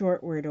need a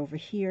short word over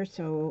here,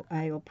 so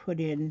I'll put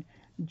in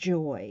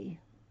joy.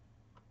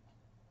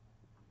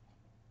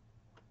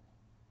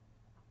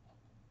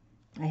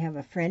 I have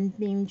a friend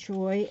named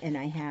Joy, and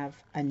I have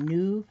a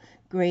new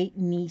great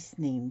niece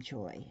named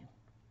Joy.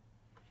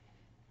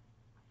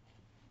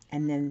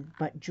 And then,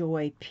 but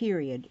joy,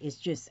 period, is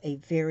just a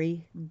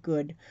very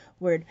good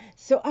word.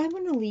 So I'm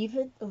going to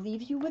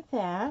leave you with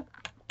that.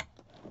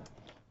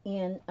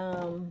 And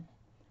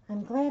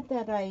I'm glad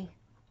that I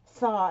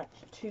thought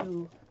to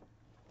do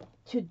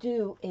to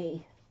do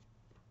a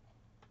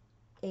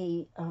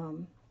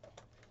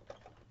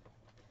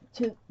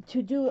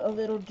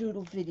little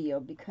doodle video,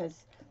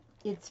 because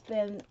it's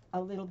been a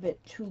little bit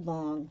too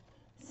long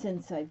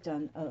since I've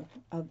done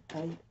a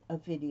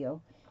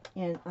video.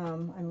 And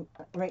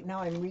right now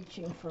I'm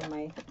reaching for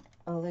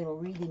a little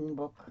reading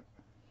book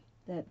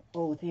that,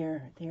 oh,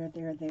 there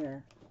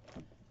it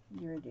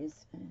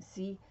is.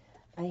 See,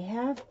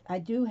 I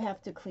do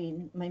have to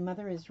clean. My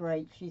mother is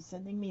right. She's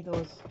sending me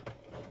those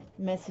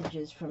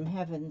messages from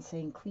heaven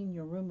saying, clean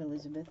your room,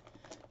 Elizabeth.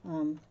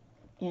 And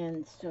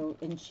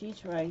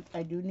she's right.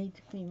 I do need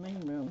to clean my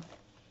room.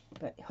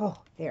 But, oh,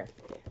 there.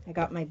 I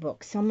got my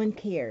book. Someone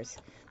Cares.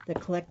 The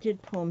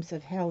Collected Poems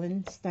of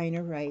Helen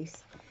Steiner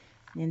Rice.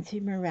 Nancy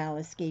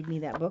Morales gave me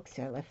that book,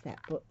 so I left that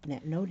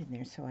note in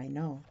there so I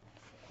know.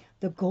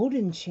 The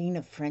Golden Chain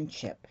of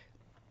Friendship.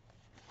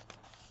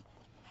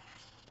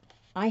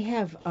 I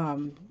have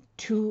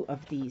 2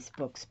 of these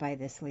books by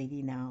this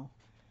lady now.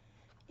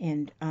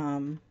 And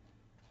I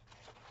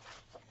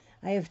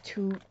have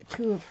two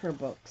of her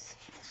books,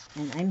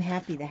 and I'm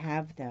happy to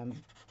have them.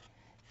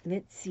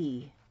 Let's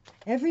see.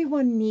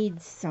 Everyone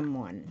needs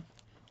someone.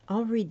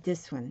 I'll read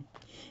this one.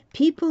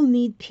 People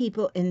need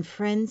people, and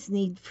friends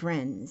need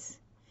friends.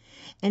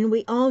 And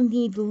we all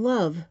need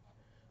love,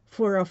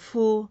 for a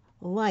full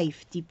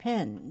life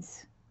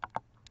depends.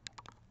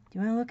 Do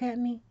you want to look at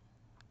me?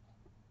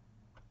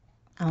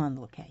 I want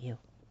to look at you,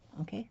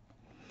 okay?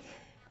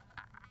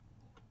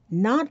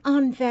 Not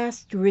on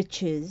vast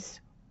riches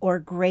or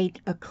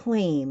great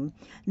acclaim,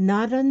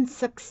 not on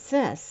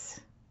success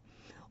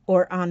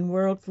or on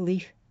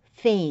worldly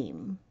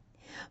fame,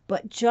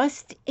 but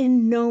just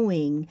in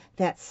knowing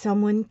that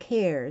someone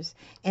cares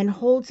and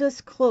holds us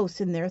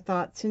close in their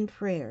thoughts and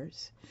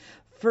prayers.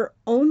 For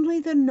only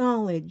the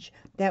knowledge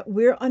that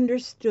we're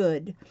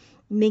understood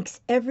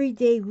makes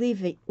everyday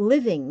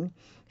living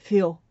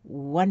feel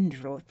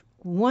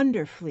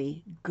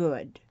wonderfully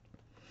good.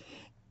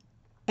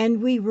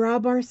 And we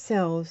rob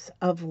ourselves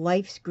of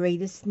life's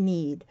greatest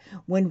need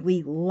when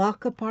we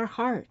lock up our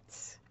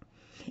hearts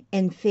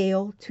and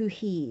fail to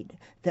heed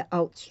the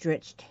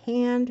outstretched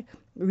hand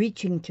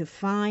reaching to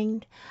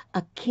find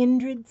a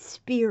kindred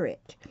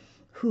spirit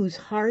whose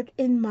heart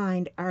and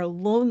mind are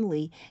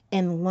lonely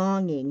and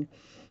longing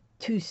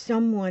to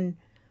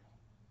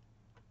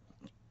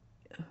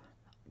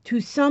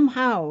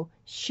somehow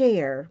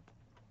share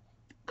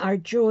our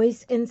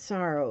joys and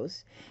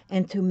sorrows,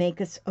 and to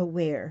make us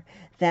aware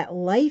that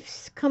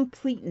life's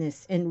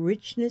completeness and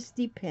richness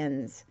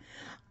depends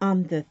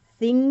on the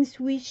things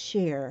we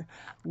share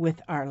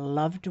with our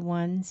loved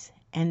ones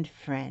and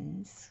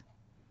friends.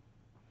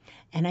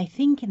 And I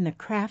think in the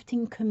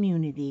crafting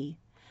community,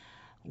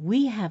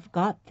 we have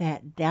got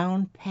that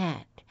down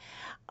pat.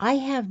 I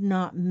have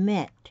not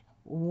met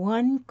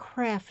one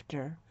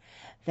crafter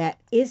that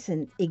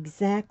isn't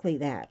exactly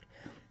that.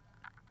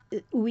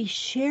 We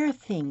share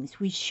things.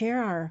 We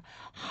share our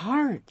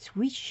hearts.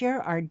 We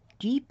share our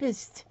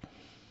deepest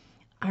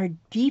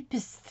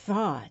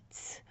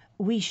thoughts.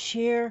 We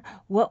share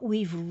what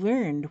we've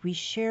learned. We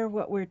share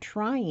what we're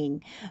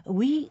trying.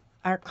 We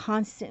are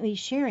constantly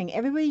sharing.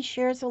 Everybody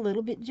shares a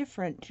little bit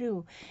different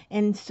too.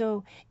 And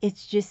so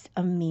it's just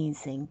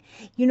amazing.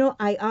 You know,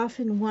 I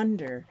often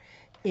wonder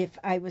if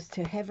I was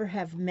to ever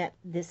have met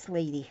this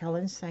lady,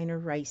 Helen Steiner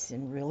Rice,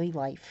 in real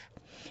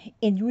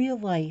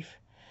life,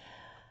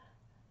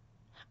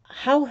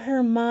 how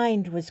her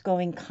mind was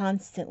going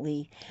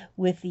constantly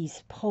with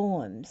these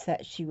poems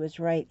that she was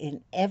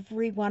writing.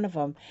 Every one of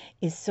them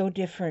is so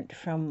different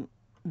from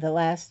the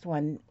last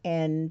one.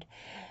 And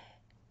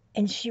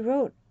she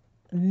wrote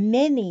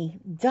many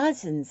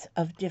dozens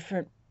of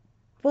different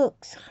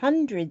books,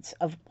 hundreds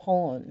of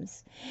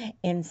poems.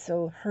 And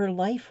so her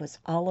life was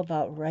all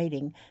about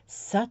writing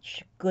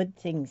such good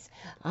things.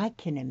 I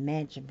can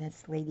imagine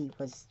this lady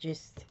was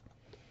just,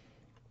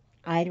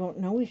 I don't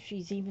know if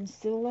she's even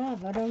still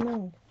alive. I don't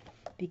know.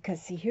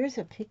 Because, see, here's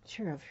a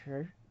picture of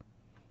her.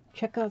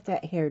 Check out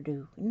that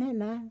hairdo. Isn't that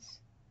nice?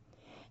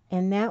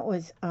 And that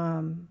was,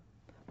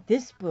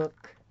 this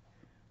book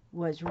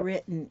was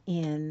written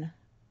in,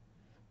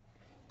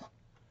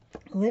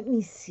 let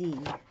me see.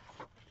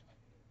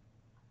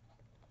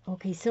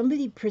 Okay,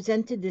 somebody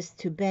presented this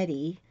to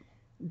Betty.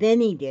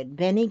 Benny did.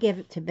 Benny gave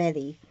it to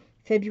Betty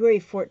February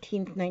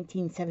 14th,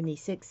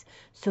 1976.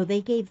 So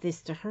they gave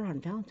this to her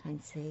on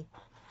Valentine's Day.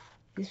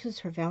 This was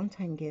her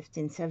Valentine gift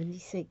in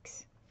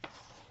 76.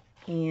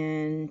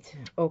 And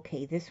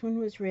okay, this one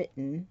was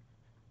written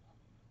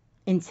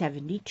in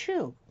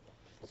 72.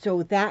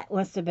 So that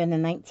must have been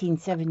a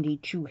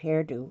 1972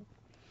 hairdo.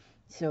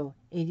 So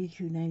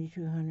 82,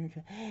 92,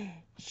 100.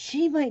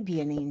 She might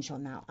be an angel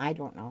now. I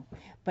don't know.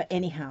 But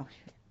anyhow,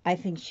 I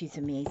think she's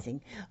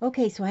amazing.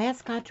 Okay, so I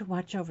ask God to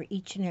watch over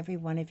each and every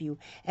one of you,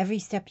 every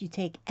step you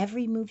take,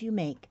 every move you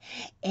make.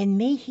 And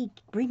may He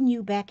bring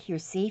you back here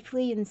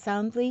safely and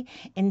soundly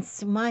and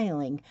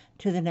smiling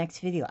to the next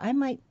video. I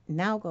might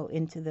now go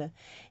into the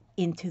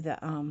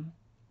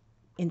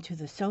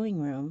sewing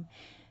room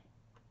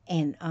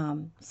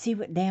and see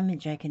what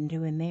damage I can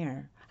do in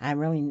there. I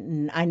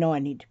know I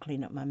need to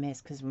clean up my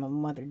mess because my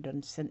mother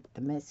done sent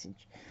the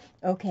message.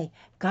 Okay,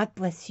 God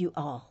bless you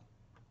all.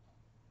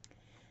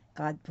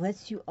 God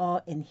bless you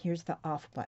all, and here's the off button.